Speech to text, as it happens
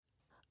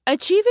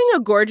Achieving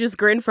a gorgeous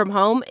grin from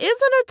home isn't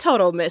a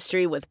total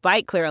mystery with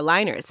Bite Clear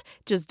aligners.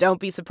 Just don't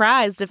be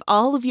surprised if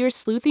all of your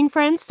sleuthing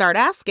friends start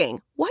asking,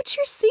 "What's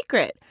your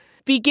secret?"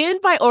 Begin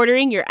by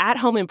ordering your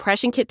at-home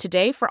impression kit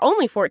today for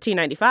only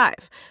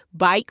 $14.95.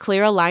 Bite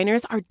Clear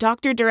aligners are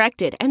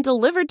doctor-directed and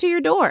delivered to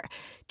your door.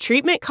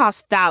 Treatment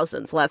costs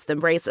thousands less than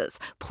braces.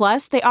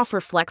 Plus, they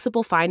offer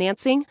flexible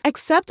financing,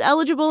 accept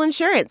eligible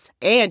insurance,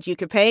 and you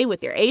can pay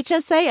with your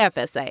HSA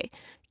FSA.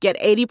 Get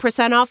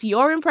 80% off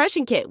your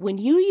impression kit when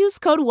you use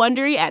code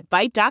WONDERY at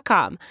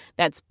Byte.com.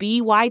 That's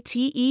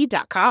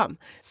BYTE.com.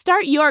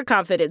 Start your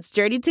confidence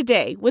journey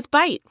today with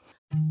Byte.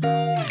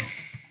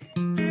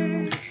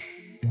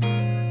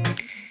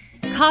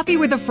 Coffee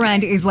with a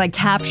friend is like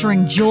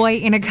capturing joy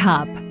in a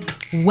cup.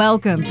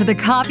 Welcome to the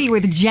Coffee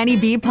with Jenny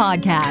B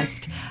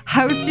podcast,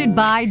 hosted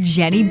by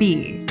Jenny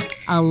B,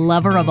 a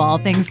lover of all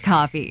things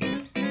coffee.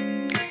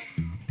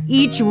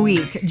 Each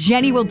week,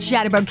 Jenny will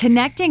chat about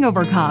connecting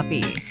over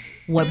coffee,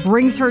 what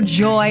brings her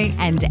joy,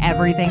 and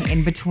everything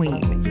in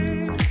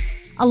between.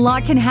 A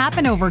lot can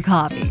happen over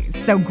coffee,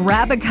 so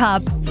grab a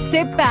cup,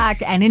 sit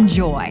back, and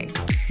enjoy.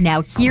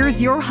 Now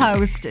here's your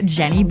host,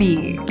 Jenny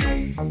B.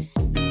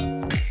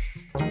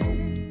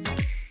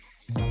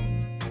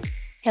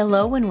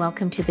 Hello and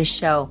welcome to the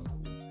show.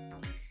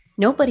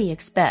 Nobody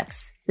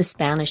expects the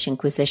Spanish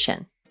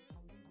Inquisition.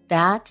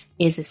 That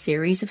is a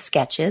series of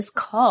sketches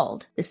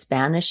called the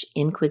Spanish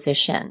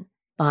Inquisition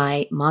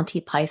by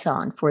Monty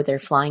Python for their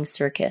Flying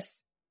Circus.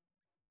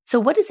 So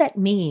what does that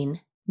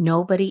mean?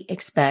 Nobody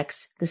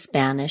expects the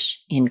Spanish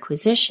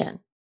Inquisition.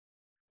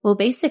 Well,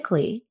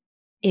 basically,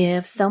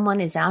 if someone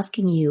is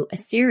asking you a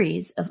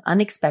series of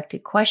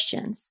unexpected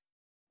questions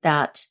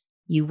that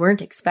you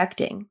weren't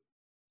expecting,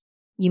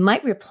 you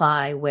might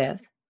reply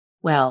with,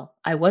 "Well,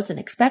 I wasn't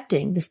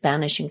expecting the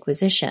Spanish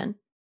Inquisition,"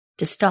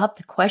 to stop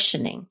the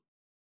questioning.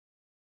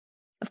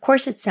 Of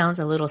course, it sounds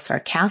a little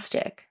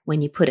sarcastic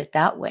when you put it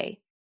that way.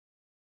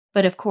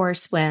 But of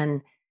course,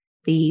 when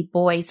the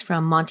boys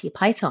from Monty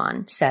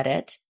Python said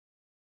it,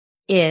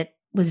 it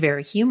was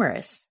very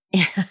humorous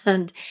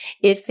and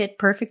it fit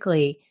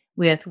perfectly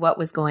with what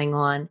was going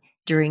on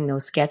during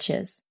those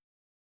sketches.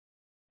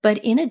 But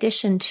in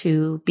addition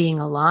to being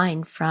a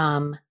line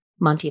from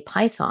Monty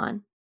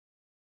Python,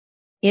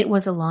 it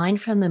was a line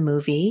from the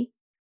movie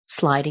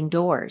Sliding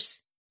Doors,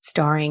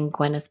 starring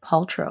Gwyneth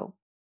Paltrow.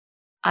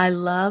 I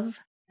love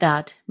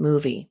that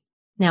movie.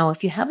 Now,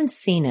 if you haven't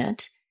seen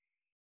it,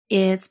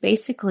 it's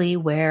basically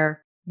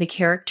where the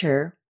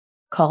character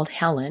called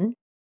Helen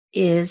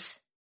is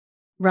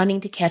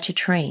running to catch a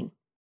train.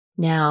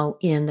 Now,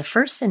 in the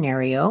first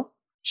scenario,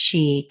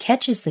 she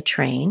catches the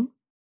train,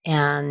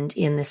 and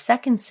in the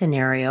second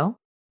scenario,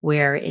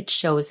 where it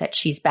shows that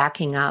she's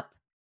backing up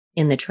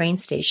in the train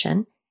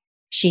station,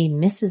 she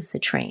misses the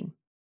train.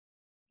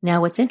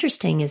 Now, what's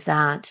interesting is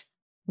that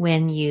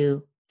when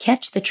you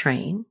catch the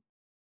train,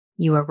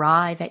 you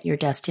arrive at your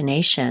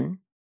destination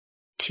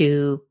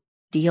to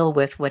deal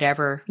with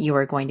whatever you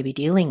are going to be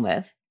dealing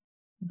with.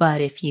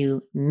 But if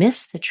you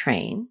miss the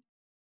train,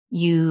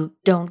 you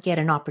don't get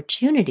an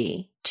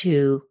opportunity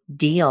to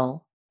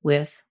deal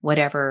with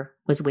whatever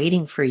was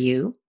waiting for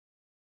you.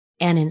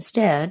 And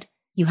instead,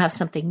 you have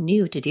something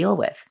new to deal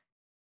with.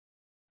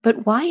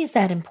 But why is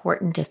that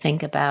important to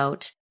think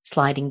about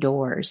sliding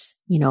doors,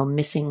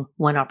 missing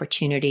one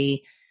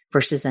opportunity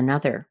versus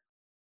another?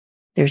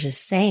 There's a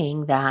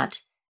saying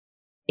that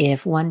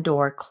if one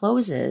door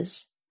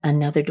closes,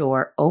 another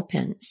door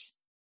opens.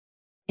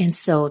 And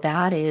so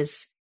that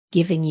is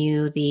giving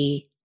you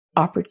the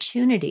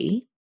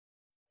opportunity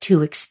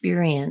to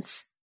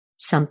experience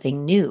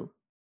something new,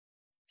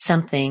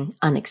 something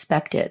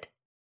unexpected.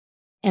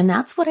 And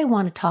that's what I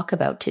want to talk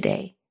about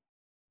today,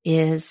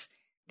 is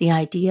the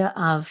idea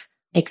of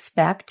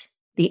expect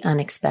the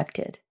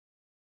unexpected.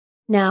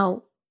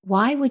 Now,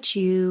 why would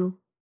you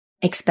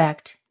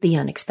expect the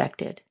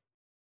unexpected?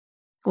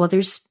 Well,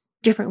 there's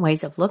different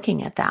ways of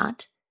looking at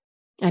that.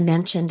 I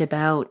mentioned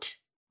about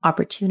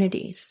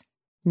opportunities,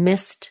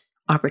 missed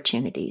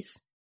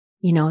opportunities.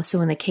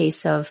 So in the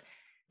case of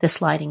the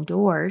sliding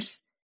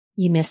doors,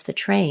 you miss the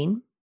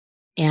train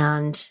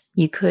and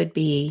you could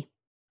be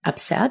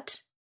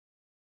upset.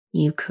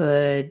 You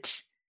could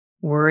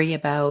worry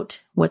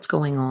about what's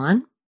going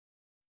on,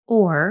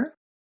 or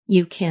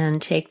you can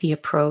take the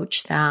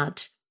approach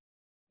that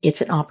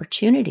it's an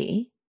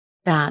opportunity,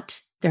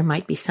 that there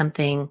might be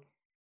something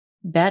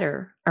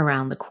better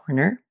around the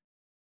corner,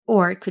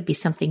 or it could be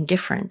something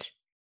different.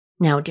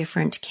 Now,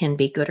 different can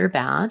be good or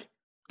bad,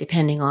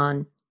 depending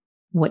on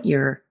what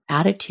your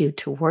attitude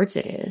towards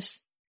it is,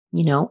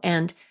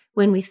 and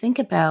when we think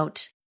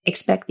about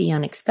expect the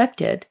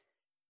unexpected,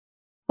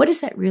 what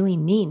does that really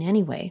mean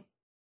anyway?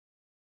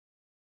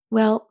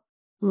 Well,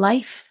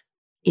 life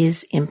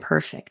is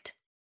imperfect.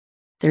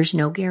 There's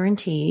no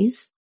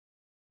guarantees.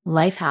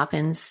 Life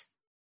happens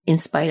in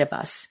spite of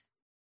us.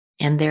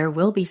 And there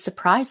will be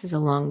surprises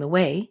along the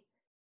way.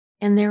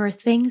 And there are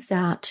things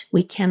that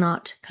we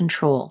cannot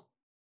control.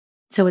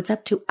 So it's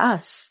up to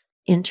us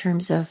in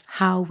terms of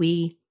how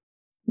we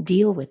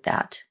deal with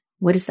that.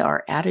 What is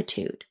our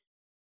attitude?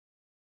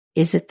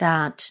 Is it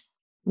that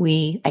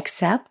we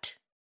accept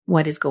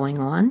what is going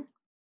on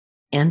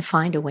and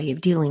find a way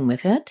of dealing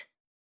with it?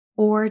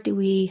 Or do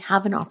we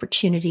have an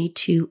opportunity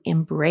to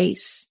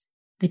embrace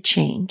the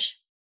change?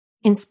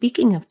 And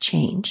speaking of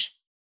change,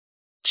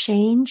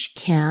 change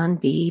can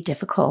be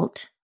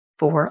difficult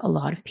for a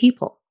lot of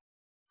people.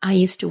 I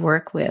used to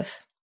work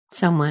with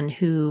someone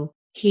who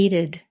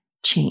hated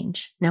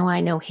change. Now,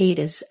 I know hate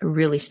is a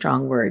really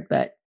strong word,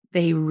 but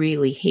they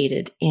really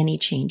hated any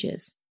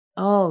changes.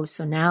 Oh,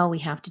 so now we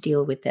have to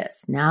deal with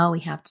this. Now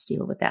we have to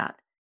deal with that.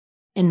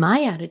 And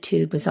my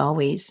attitude was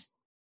always,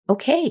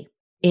 okay,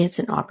 it's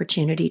an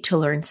opportunity to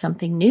learn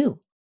something new.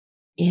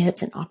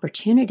 It's an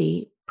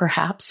opportunity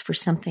perhaps for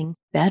something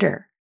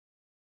better.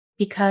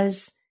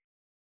 Because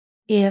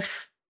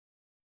if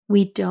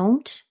we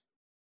don't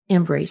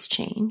embrace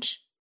change,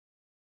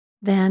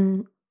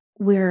 then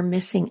we're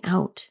missing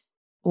out,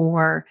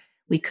 or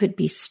we could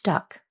be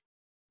stuck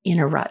in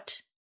a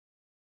rut.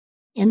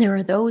 And there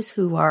are those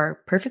who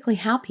are perfectly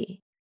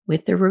happy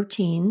with their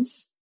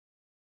routines.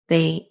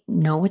 They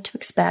know what to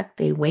expect.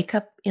 They wake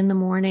up in the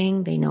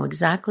morning. They know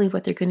exactly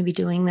what they're going to be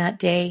doing that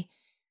day.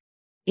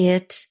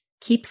 It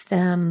keeps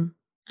them,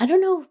 I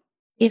don't know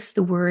if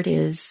the word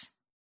is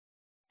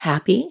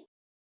happy.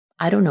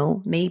 I don't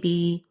know.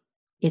 Maybe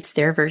it's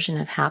their version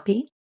of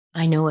happy.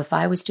 I know if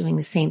I was doing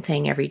the same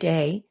thing every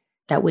day,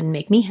 that wouldn't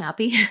make me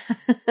happy.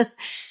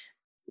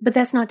 But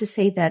that's not to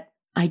say that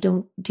I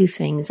don't do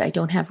things. I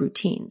don't have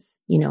routines.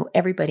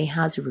 Everybody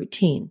has a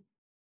routine.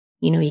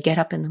 You get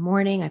up in the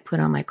morning, I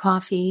put on my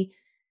coffee,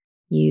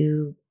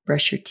 you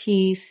brush your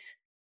teeth,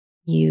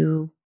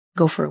 you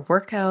go for a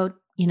workout.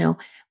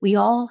 We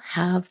all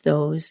have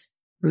those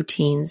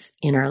routines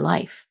in our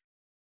life.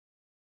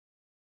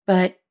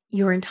 But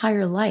your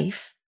entire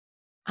life,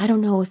 I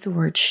don't know if the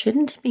word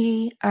shouldn't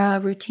be a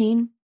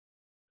routine,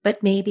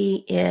 but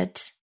maybe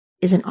it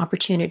is an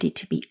opportunity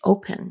to be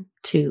open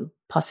to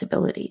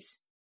possibilities.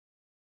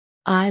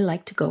 I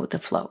like to go with the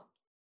flow.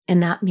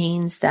 And that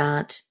means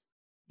that,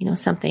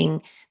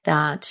 something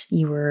that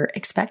you were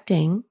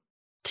expecting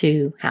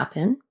to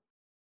happen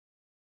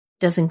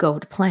doesn't go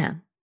to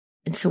plan.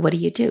 And so what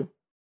do?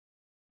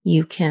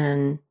 You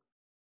can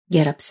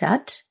get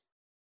upset.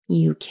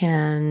 You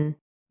can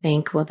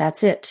think, well,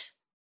 that's it.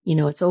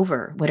 It's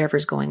over,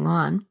 whatever's going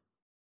on.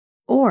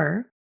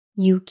 Or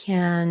you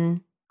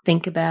can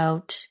think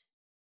about,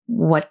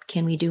 what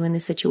can we do in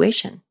this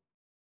situation?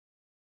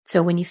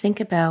 So when you think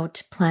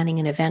about planning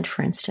an event,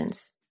 for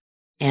instance,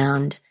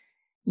 and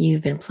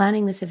you've been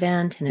planning this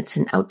event and it's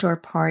an outdoor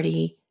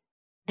party,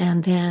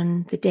 and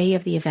then the day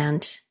of the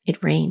event,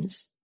 it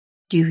rains.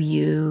 Do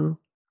you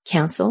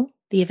cancel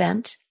the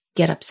event,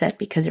 get upset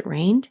because it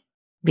rained,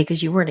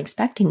 because you weren't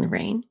expecting the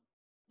rain?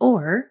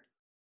 Or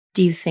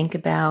do you think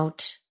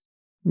about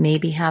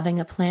maybe having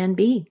a plan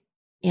B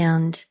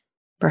and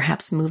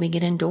perhaps moving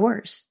it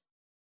indoors?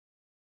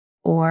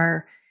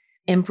 Or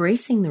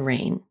embracing the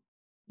rain,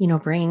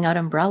 bringing out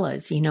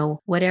umbrellas,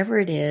 whatever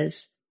it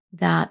is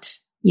that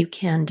you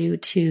can do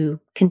to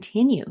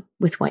continue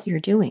with what you're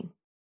doing.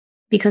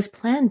 Because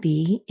plan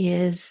B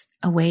is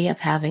a way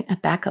of having a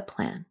backup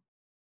plan.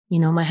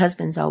 My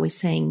husband's always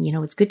saying,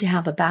 it's good to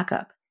have a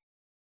backup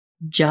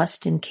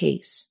just in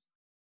case.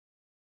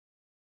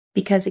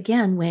 Because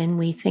again, when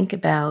we think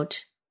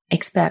about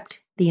expect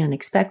the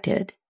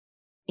unexpected,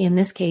 in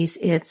this case,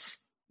 it's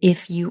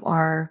if you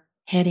are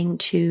heading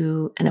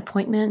to an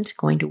appointment,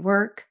 going to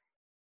work,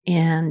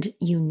 and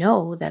you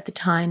know that the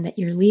time that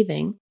you're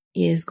leaving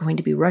is going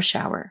to be rush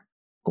hour,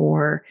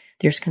 or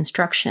there's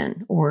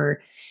construction,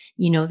 or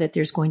that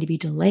there's going to be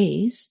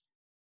delays,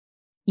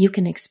 you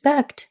can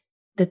expect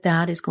that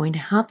that is going to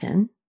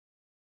happen.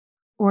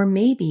 Or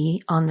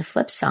maybe on the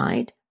flip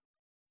side,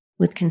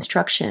 with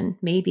construction,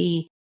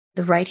 maybe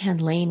the right-hand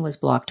lane was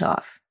blocked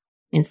off.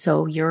 And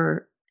so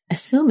you're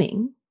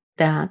assuming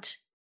that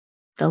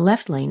the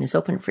left lane is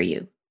open for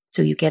you.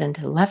 So you get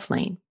into the left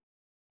lane,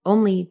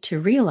 only to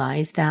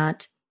realize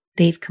that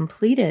they've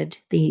completed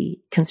the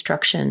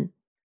construction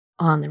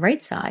on the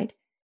right side,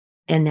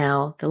 and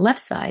now the left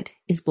side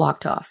is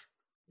blocked off.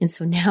 And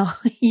so now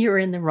you're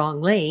in the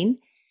wrong lane,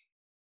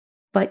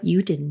 but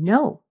you didn't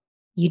know.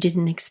 You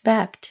didn't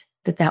expect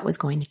that that was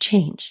going to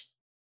change.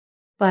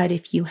 But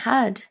if you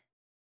had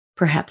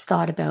perhaps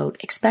thought about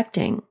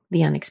expecting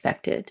the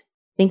unexpected,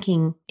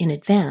 thinking in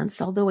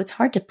advance, although it's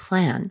hard to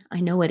plan, I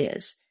know it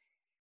is,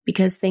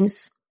 because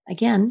things,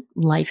 again,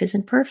 life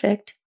isn't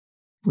perfect.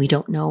 We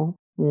don't know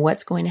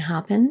what's going to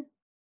happen.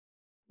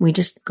 We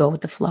just go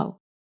with the flow.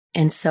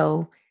 And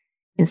so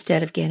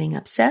instead of getting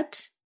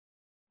upset,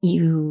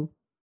 you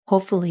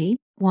hopefully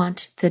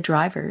want the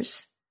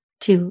drivers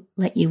to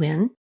let you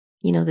in,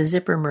 the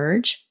zipper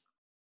merge.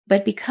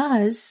 But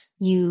because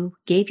you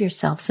gave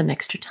yourself some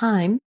extra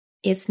time,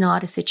 it's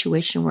not a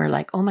situation where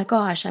like, oh my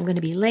gosh, I'm going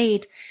to be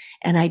late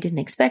and I didn't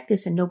expect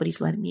this and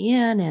nobody's letting me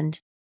in, and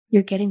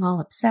you're getting all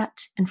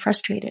upset and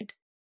frustrated.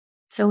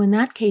 So in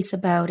that case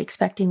about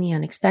expecting the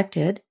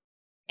unexpected,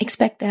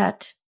 expect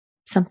that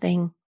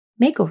something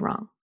may go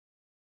wrong.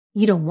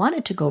 You don't want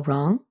it to go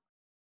wrong,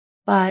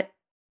 but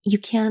you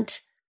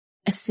can't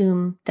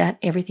assume that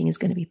everything is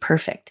going to be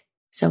perfect.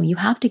 So you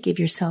have to give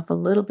yourself a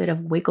little bit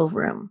of wiggle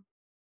room.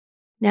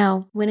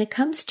 Now, when it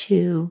comes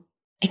to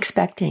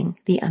expecting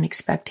the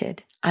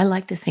unexpected, I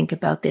like to think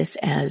about this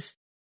as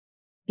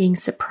being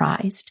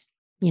surprised.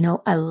 You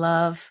know, I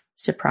love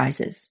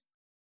surprises,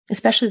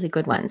 especially the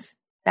good ones.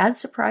 Bad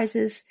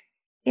surprises,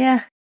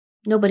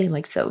 nobody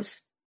likes those.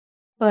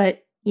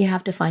 But you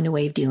have to find a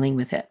way of dealing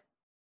with it.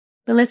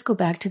 But let's go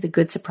back to the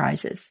good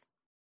surprises.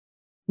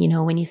 You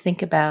know, when you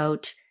think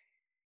about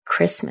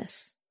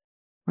Christmas,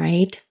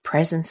 right?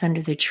 Presents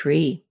under the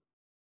tree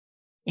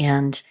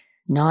and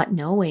not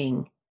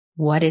knowing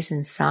what is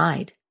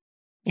inside.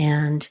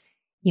 And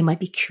you might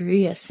be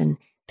curious and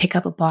pick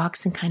up a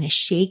box and kind of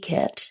shake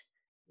it,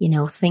 you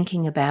know,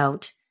 thinking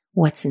about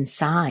what's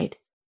inside.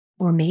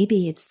 Or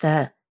maybe it's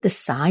the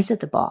size of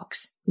the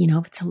box. You know,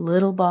 if it's a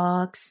little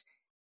box,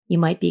 you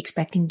might be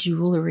expecting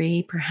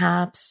jewelry,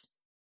 perhaps.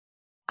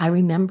 I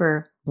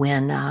remember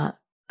when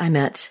I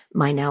met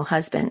my now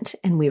husband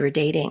and we were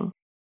dating,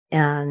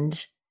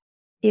 and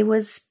it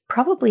was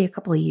probably a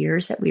couple of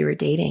years that we were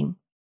dating,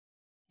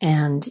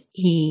 and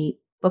he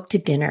booked a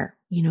dinner.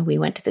 You know, we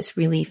went to this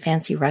really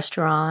fancy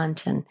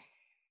restaurant, and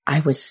I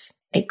was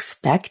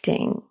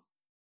expecting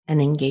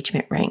an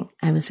engagement ring.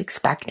 I was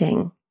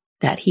expecting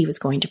that he was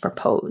going to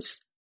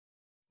propose.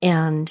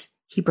 And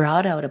he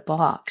brought out a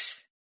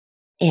box,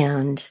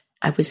 and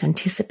I was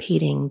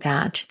anticipating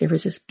that there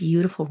was this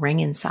beautiful ring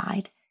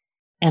inside.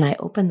 And I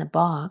opened the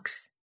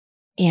box,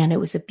 and it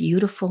was a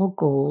beautiful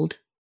gold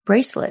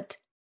bracelet.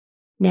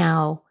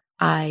 Now,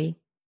 I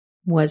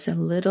was a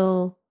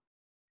little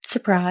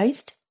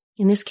surprised.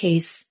 In this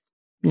case,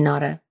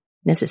 not a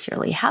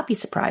necessarily happy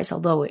surprise,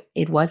 although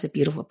it was a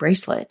beautiful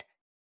bracelet.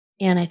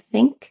 And I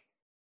think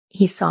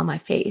he saw my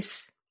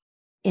face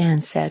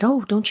and said,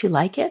 "Oh, don't you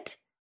like it?"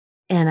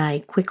 And I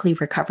quickly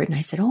recovered and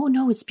I said, "Oh,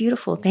 no, it's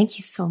beautiful. Thank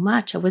you so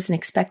much. I wasn't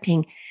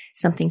expecting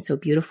something so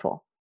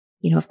beautiful."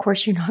 You know, of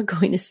course, you're not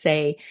going to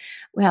say,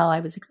 "Well, I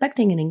was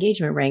expecting an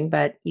engagement ring,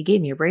 but you gave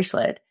me a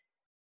bracelet,"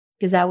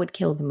 because that would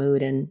kill the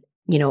mood. And,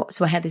 you know,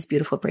 so I had this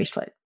beautiful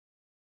bracelet.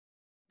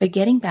 But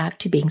getting back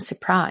to being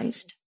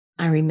surprised,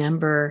 I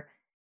remember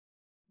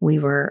we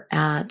were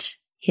at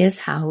his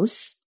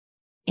house,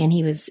 and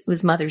it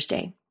was Mother's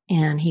Day,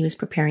 and he was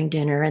preparing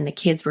dinner, and the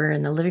kids were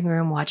in the living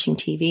room watching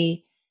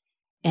TV.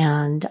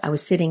 And I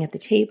was sitting at the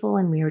table,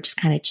 and we were just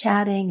kind of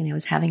chatting, and I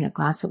was having a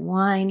glass of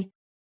wine.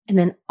 And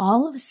then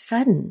all of a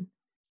sudden,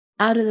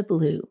 out of the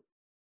blue,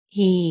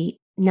 he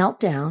knelt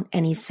down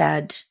and he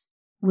said,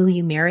 "Will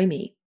you marry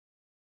me?"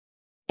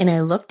 And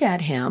I looked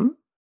at him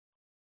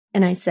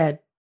and I said,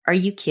 "Are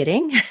you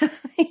kidding?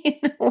 You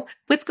know,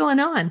 what's going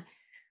on?"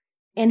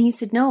 And he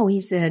said, "No," he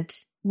said,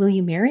 "Will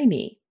you marry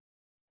me?"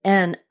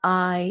 And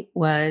I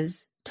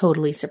was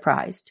totally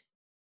surprised.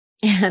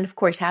 And of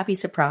course, happy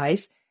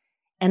surprise.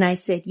 And I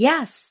said,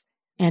 "Yes,"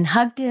 and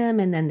hugged him.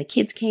 And then the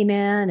kids came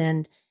in,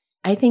 and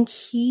I think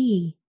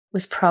he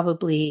was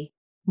probably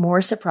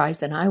more surprised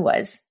than I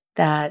was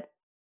that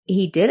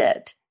he did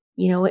it.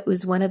 You know, it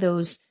was one of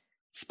those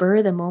spur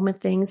of the moment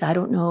things. I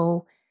don't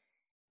know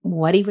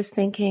what he was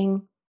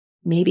thinking.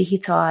 Maybe he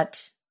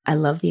thought, I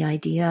love the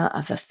idea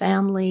of a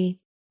family,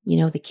 you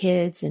know, the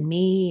kids and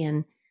me,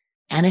 and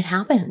it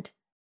happened.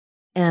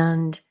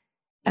 And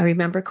I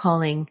remember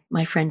calling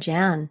my friend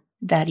Jan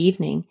that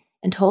evening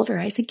and told her,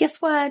 I said,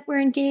 "Guess what? We're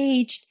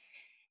engaged."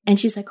 And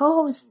she's like,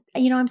 "Oh,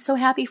 you know, I'm so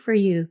happy for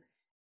you."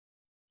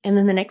 And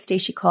then the next day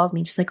she called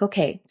me and she's like,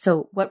 "Okay,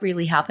 so what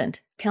really happened?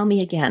 Tell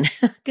me again,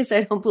 because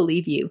I don't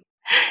believe you."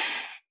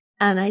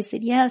 And I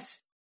said, "Yes,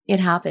 it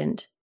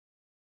happened.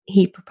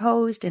 He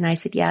proposed," and I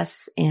said,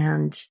 "Yes,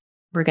 and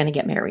we're going to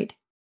get married."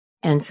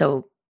 And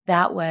so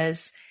that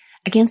was,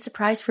 again,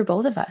 surprise for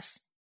both of us,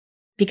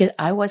 because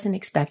I wasn't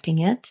expecting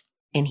it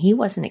and he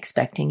wasn't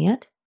expecting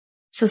it.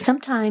 So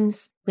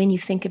sometimes when you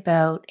think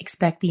about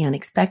expect the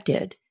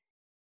unexpected,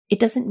 it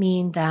doesn't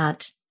mean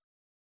that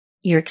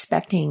you're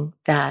expecting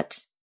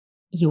that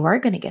you are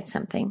going to get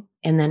something.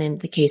 And then in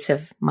the case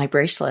of my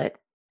bracelet,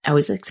 I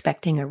was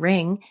expecting a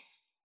ring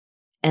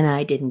and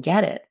I didn't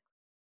get it.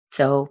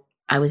 So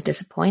I was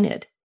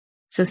disappointed.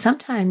 So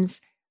sometimes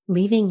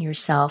leaving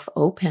yourself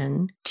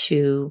open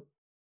to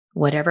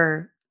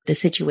whatever the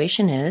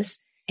situation is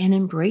and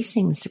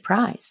embracing the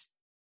surprise.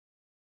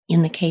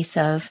 In the case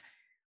of,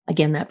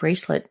 again, that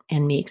bracelet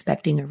and me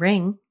expecting a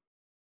ring,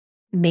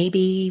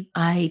 maybe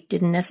I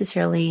didn't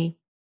necessarily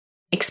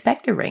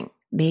expect a ring.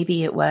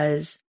 Maybe it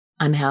was,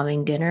 I'm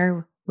having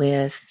dinner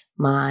with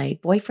my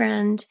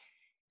boyfriend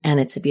and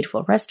it's a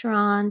beautiful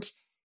restaurant.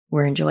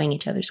 We're enjoying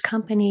each other's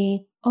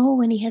company.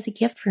 Oh, and he has a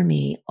gift for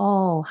me.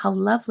 Oh, how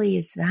lovely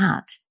is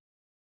that?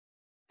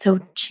 So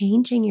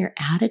changing your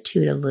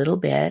attitude a little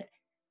bit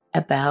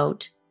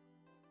about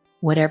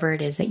whatever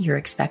it is that you're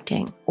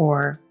expecting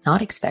or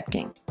not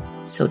expecting,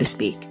 so to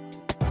speak.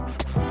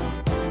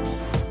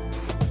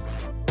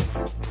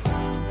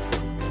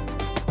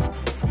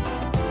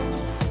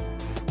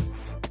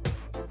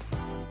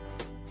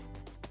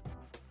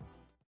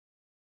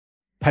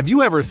 Have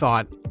you ever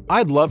thought,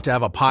 I'd love to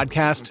have a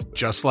podcast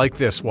just like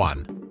this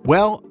one?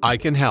 Well, I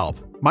can help.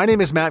 My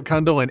name is Matt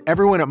Kundle, and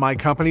everyone at my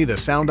company, the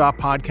Sound Off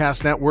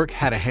Podcast Network,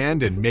 had a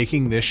hand in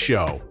making this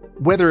show.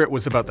 Whether it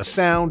was about the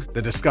sound,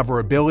 the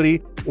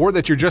discoverability, or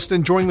that you're just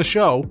enjoying the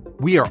show,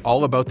 we are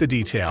all about the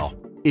detail.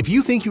 If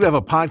you think you have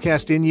a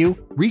podcast in you,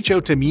 reach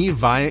out to me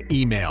via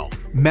email,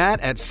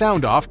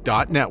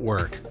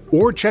 matt@soundoff.network,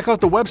 or check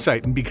out the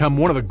website and become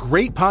one of the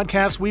great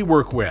podcasts we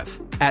work with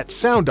at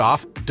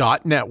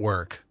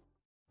soundoff.network.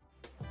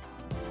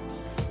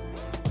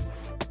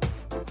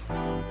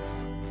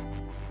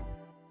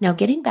 Now,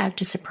 getting back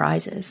to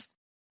surprises,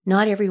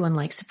 not everyone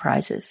likes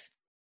surprises.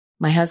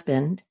 My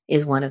husband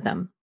is one of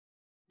them.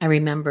 I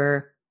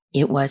remember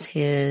it was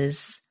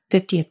his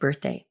 50th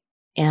birthday,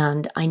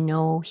 and I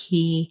know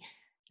he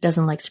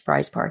doesn't like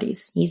surprise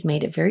parties. He's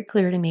made it very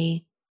clear to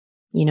me,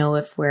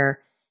 if we're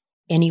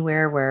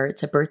anywhere where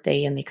it's a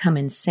birthday and they come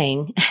and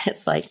sing,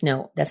 it's like,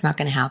 no, that's not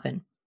going to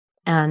happen.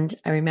 And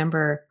I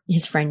remember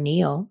his friend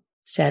Neil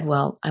said,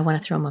 well, I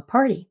want to throw him a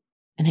party.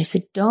 And I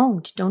said,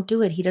 don't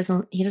do it. He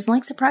doesn't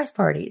like surprise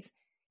parties.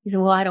 He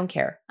said, well, I don't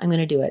care. I'm going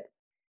to do it.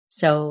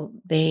 So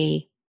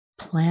they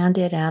planned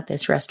it at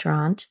this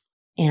restaurant.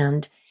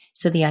 And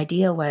so the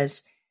idea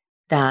was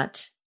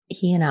that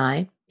he and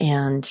I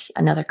and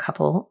another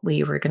couple,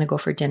 we were going to go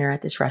for dinner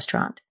at this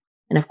restaurant.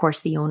 And of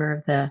course, the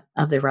owner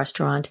of the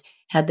restaurant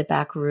had the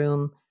back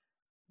room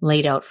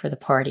laid out for the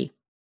party.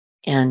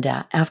 And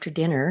after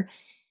dinner,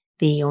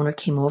 the owner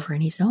came over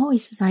and he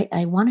says,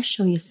 I want to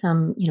show you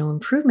some,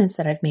 improvements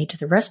that I've made to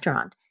the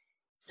restaurant.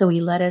 So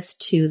he led us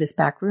to this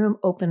back room,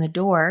 opened the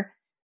door.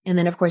 And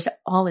then, of course,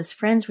 all his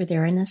friends were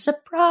there, and a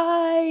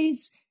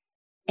surprise.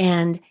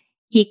 And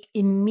he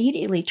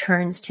immediately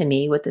turns to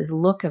me with this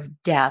look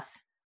of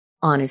death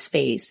on his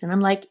face. And I'm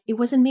like, it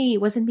wasn't me.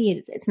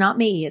 It's not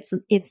me.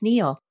 It's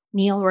Neil.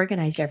 Neil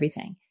organized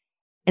everything.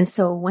 And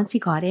so once he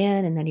got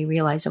in and then he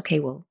realized, okay,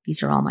 well,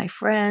 these are all my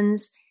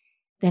friends,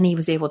 then he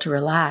was able to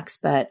relax.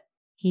 But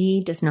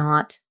he does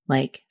not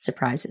like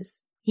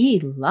surprises. He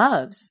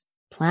loves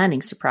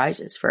planning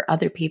surprises for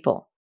other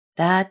people.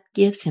 That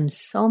gives him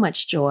so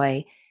much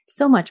joy,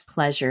 so much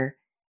pleasure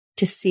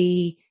to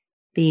see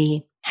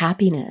the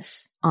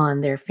happiness on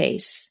their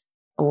face,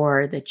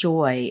 or the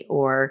joy,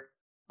 or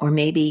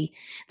maybe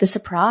the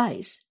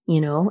surprise,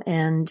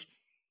 and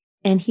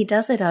he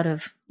does it out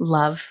of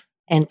love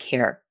and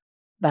care.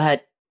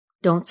 But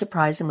don't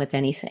surprise him with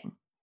anything.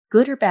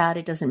 Good or bad,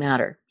 it doesn't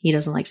matter. He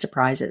doesn't like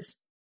surprises.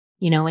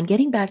 And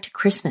getting back to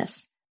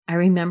Christmas, I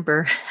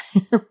remember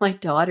my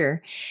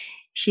daughter,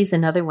 she's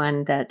another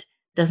one that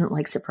doesn't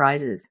like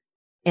surprises.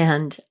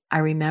 And I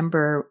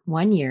remember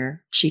one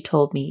year she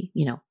told me,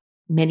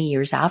 many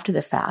years after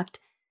the fact,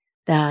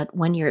 that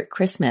one year at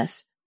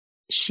Christmas,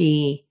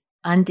 she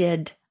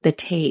undid the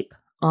tape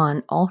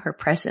on all her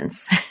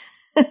presents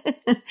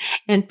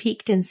and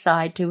peeked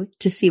inside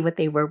to see what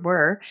they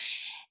were,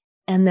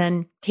 and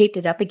then taped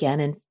it up again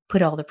and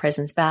put all the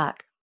presents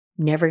back.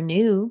 Never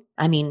knew.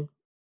 I mean,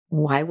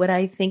 why would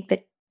I think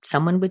that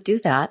someone would do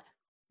that?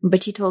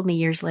 But she told me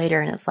years later,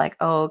 and it's like,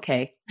 oh,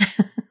 okay.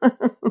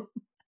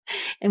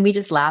 And we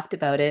just laughed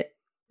about it.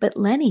 But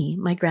Lenny,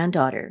 my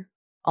granddaughter,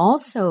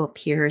 also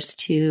appears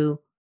to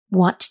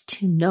want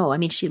to know. I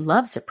mean, she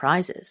loves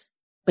surprises,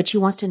 but she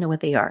wants to know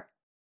what they are.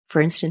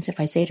 For instance, if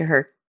I say to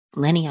her,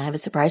 Lenny, I have a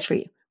surprise for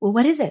you. Well,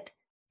 what is it?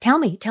 Tell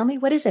me,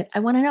 what is it? I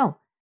want to know.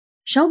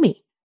 Show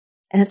me.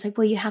 And it's like,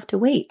 well, you have to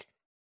wait.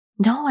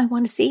 No, I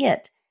want to see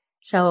it.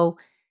 So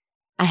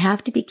I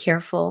have to be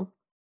careful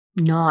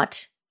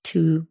not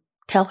to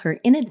tell her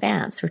in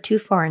advance or too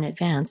far in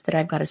advance that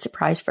I've got a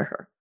surprise for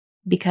her,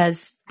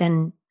 because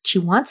then she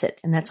wants it.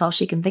 And that's all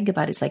she can think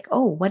about is like,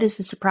 oh, what is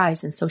the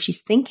surprise? And so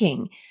she's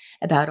thinking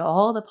about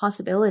all the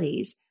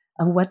possibilities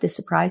of what the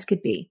surprise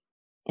could be.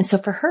 And so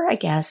for her, I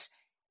guess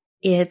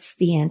it's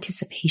the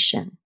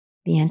anticipation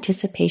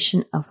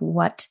of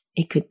what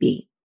it could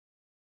be.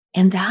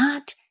 And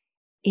that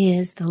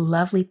is the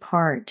lovely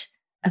part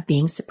of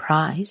being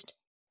surprised,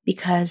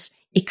 because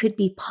it could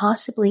be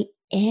possibly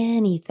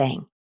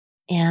anything.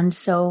 And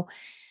so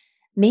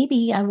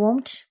maybe I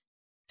won't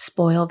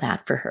spoil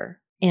that for her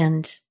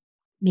and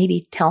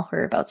maybe tell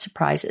her about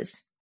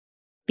surprises,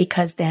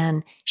 because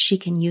then she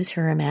can use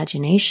her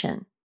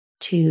imagination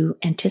to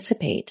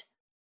anticipate.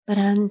 But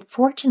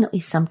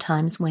unfortunately,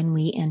 sometimes when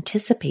we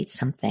anticipate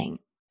something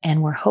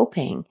and we're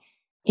hoping,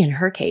 in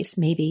her case,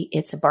 maybe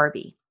it's a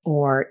Barbie,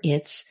 or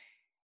it's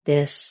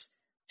this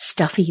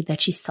stuffy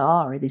that she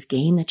saw, or this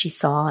game that she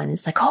saw, and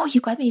it's like, oh,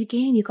 you got me the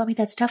game, you got me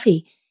that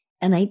stuffy.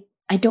 And I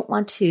don't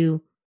want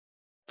to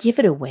give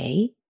it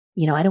away.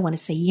 I don't want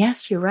to say,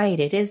 yes, you're right,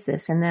 it is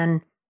this. And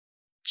then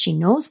she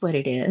knows what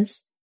it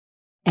is,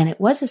 and it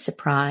was a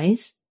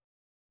surprise.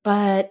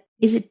 But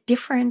is it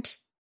different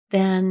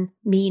than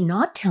me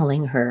not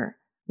telling her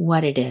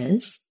what it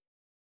is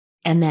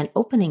and then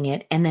opening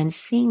it and then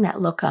seeing that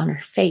look on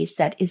her face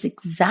that is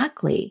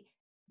exactly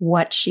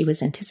what she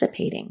was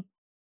anticipating?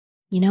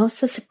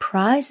 So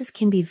surprises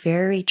can be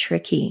very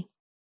tricky,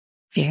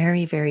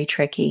 very, very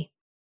tricky.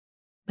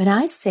 But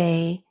I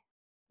say,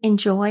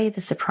 enjoy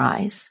the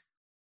surprise.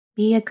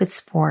 Be a good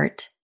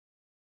sport.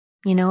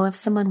 If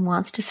someone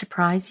wants to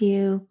surprise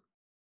you,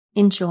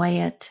 enjoy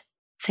it,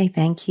 say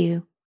thank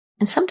you.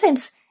 And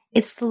sometimes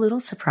it's the little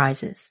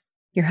surprises.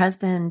 Your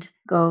husband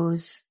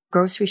goes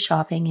grocery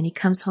shopping and he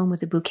comes home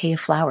with a bouquet of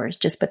flowers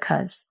just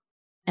because.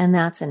 And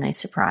that's a nice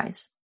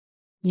surprise,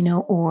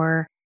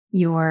 or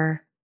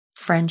your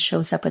friend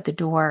shows up at the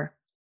door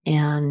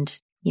and,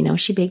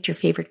 she baked your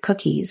favorite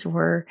cookies,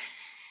 or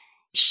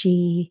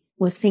she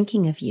was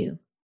thinking of you.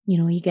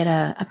 You get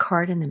a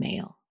card in the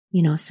mail,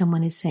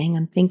 someone is saying,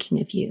 I'm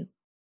thinking of you.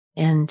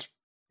 And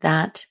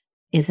that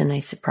is a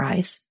nice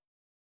surprise.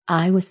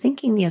 I was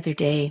thinking the other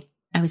day,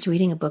 I was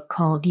reading a book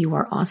called You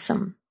Are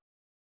Awesome.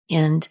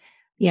 And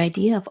the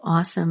idea of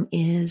awesome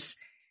is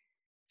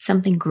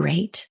something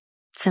great,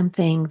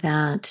 something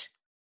that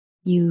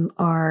you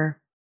are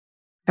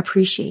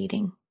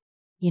appreciating,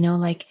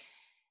 like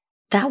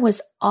that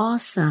was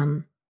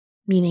awesome,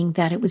 meaning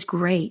that it was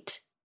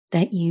great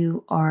that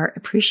you are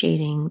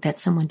appreciating that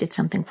someone did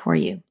something for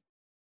you,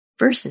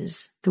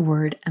 versus the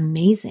word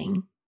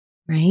amazing,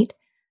 right?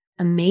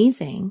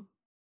 Amazing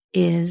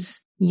is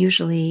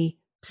usually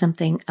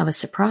something of a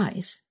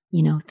surprise,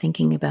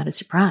 thinking about a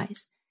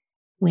surprise.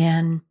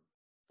 When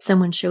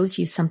someone shows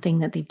you something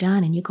that they've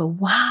done and you go,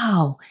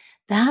 wow,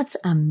 that's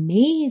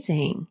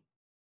amazing,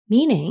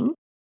 meaning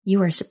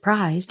you are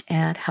surprised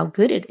at how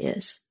good it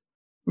is.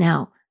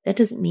 Now, that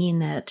doesn't mean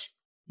that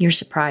you're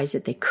surprised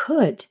that they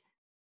could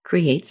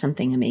create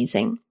something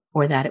amazing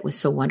or that it was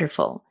so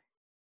wonderful,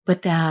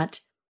 but that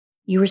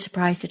you were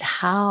surprised at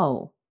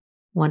how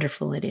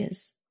wonderful it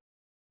is,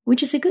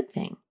 which is a good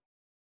thing.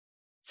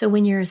 So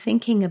when you're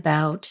thinking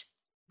about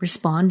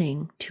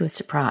responding to a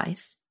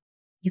surprise,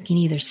 you can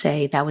either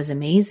say that was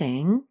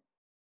amazing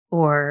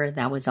or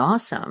that was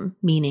awesome,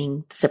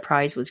 meaning the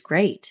surprise was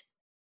great.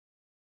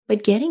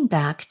 But getting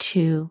back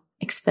to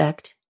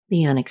expect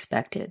the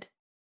unexpected.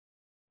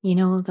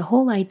 The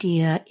whole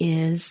idea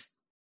is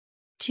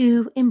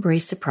to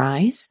embrace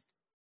surprise,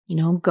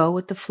 go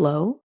with the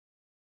flow,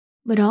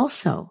 but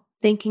also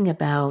thinking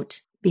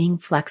about being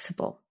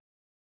flexible.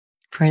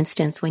 For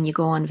instance, when you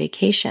go on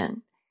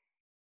vacation,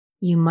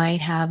 you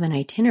might have an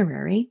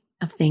itinerary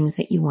of things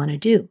that you want to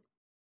do,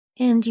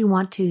 and you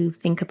want to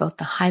think about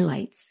the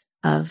highlights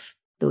of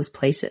those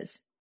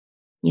places.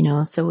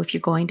 So if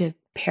you're going to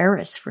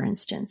Paris, for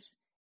instance,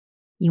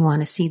 you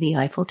want to see the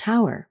Eiffel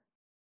Tower.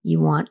 You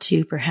want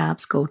to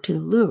perhaps go to the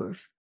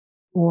Louvre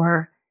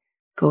or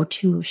go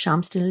to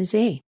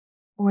Champs-Élysées,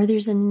 or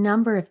there's a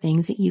number of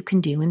things that you can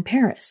do in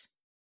Paris.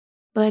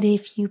 But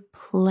if you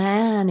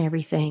plan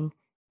everything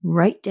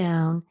right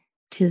down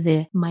to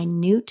the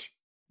minute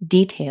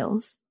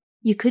details,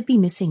 you could be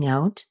missing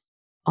out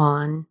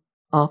on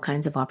all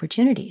kinds of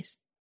opportunities.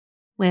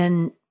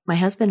 When my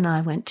husband and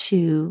I went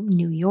to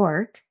New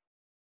York,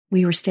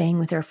 we were staying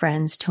with our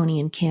friends Tony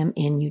and Kim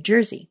in New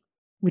Jersey,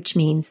 which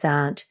means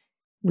that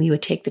we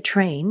would take the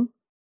train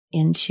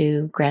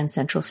into Grand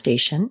Central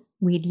Station.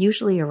 We'd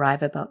usually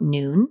arrive about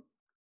noon.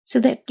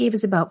 So that gave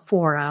us about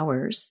 4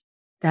 hours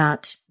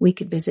that we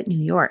could visit New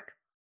York.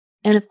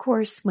 And of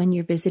course, when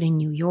you're visiting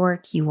New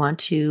York, you want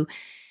to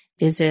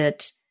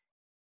visit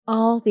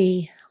all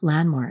the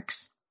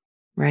landmarks,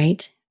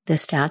 right? The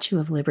Statue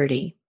of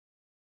Liberty.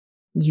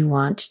 You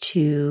want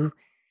to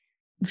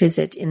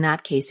visit, in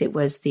that case, it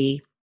was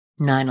the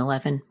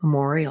 9/11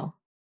 Memorial,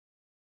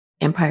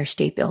 Empire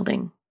State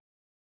Building.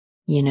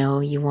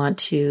 You want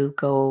to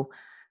go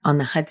on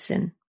the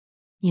Hudson.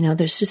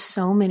 There's just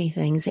so many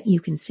things that you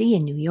can see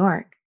in New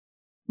York,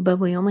 but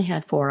we only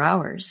had 4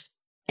 hours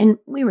and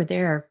we were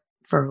there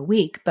for a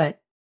week,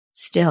 but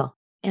still.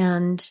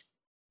 And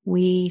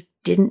we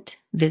didn't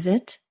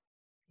visit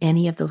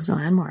any of those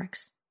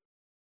landmarks.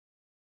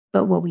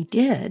 But what we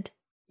did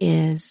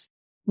is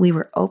we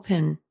were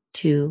open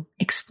to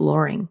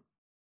exploring,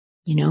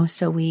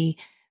 so we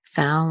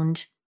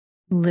found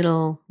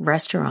little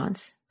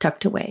restaurants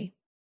tucked away,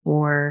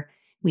 or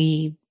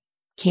we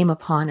came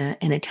upon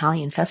an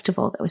Italian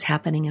festival that was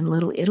happening in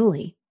Little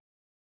Italy.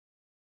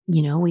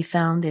 We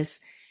found this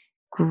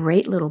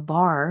great little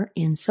bar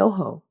in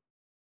Soho.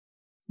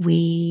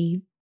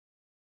 We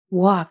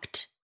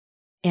walked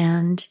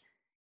and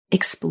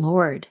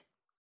explored,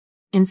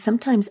 and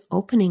sometimes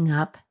opening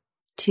up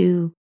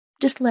to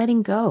just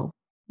letting go,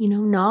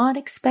 not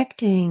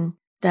expecting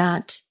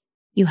that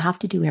you have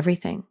to do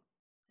everything.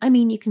 I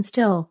mean, you can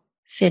still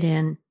fit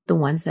in the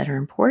ones that are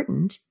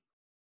important,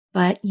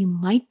 but you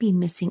might be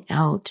missing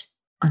out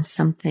on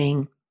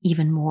something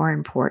even more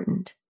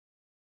important.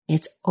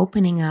 It's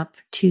opening up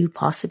to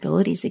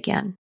possibilities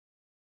again.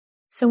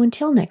 So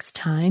until next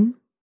time,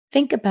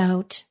 think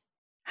about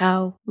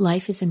how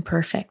life is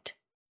imperfect,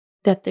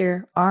 that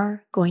there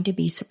are going to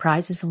be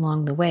surprises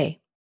along the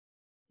way.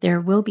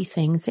 There will be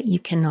things that you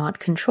cannot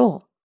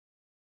control.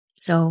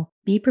 So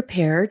be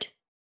prepared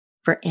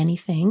for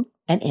anything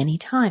at any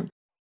time.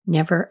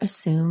 Never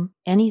assume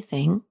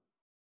anything.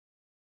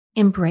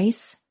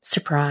 Embrace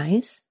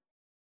surprise.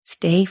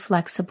 Stay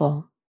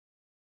flexible.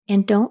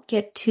 And don't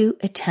get too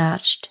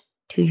attached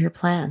to your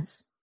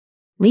plans.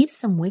 Leave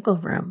some wiggle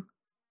room.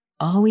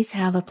 Always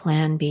have a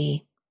plan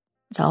B.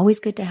 It's always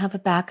good to have a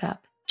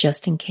backup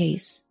just in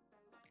case.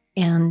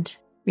 And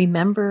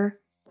Remember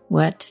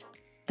what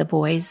the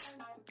boys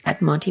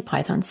at Monty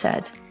Python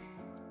said.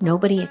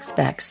 Nobody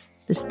expects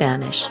the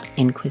Spanish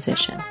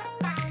Inquisition.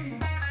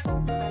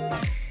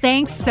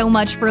 Thanks so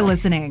much for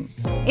listening.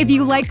 If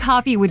you like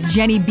Coffee with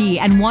Jenny B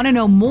and want to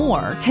know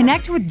more,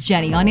 connect with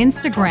Jenny on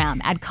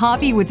Instagram at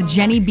Coffee with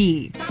Jenny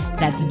B.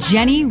 That's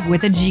Jenny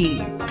with a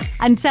G.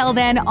 Until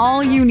then,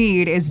 all you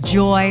need is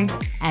joy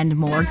and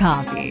more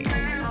coffee.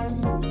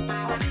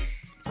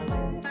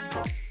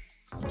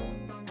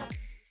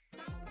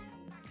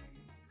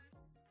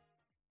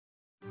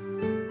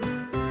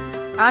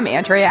 I'm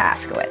Andrea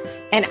Askowitz.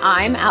 And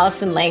I'm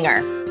Allison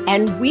Langer.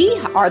 And we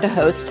are the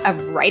hosts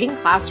of Writing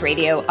Class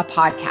Radio, a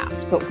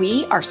podcast, but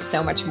we are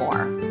so much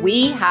more.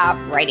 We have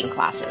writing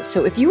classes.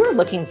 So if you are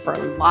looking for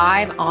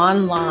live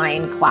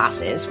online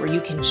classes where you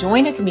can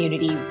join a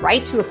community,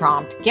 write to a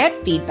prompt, get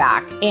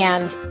feedback,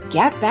 and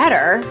get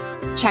better,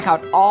 check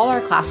out all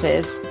our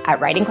classes at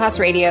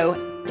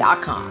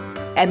writingclassradio.com.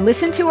 And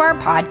listen to our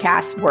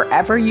podcast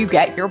wherever you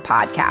get your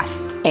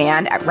podcasts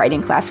and at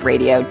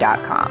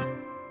writingclassradio.com.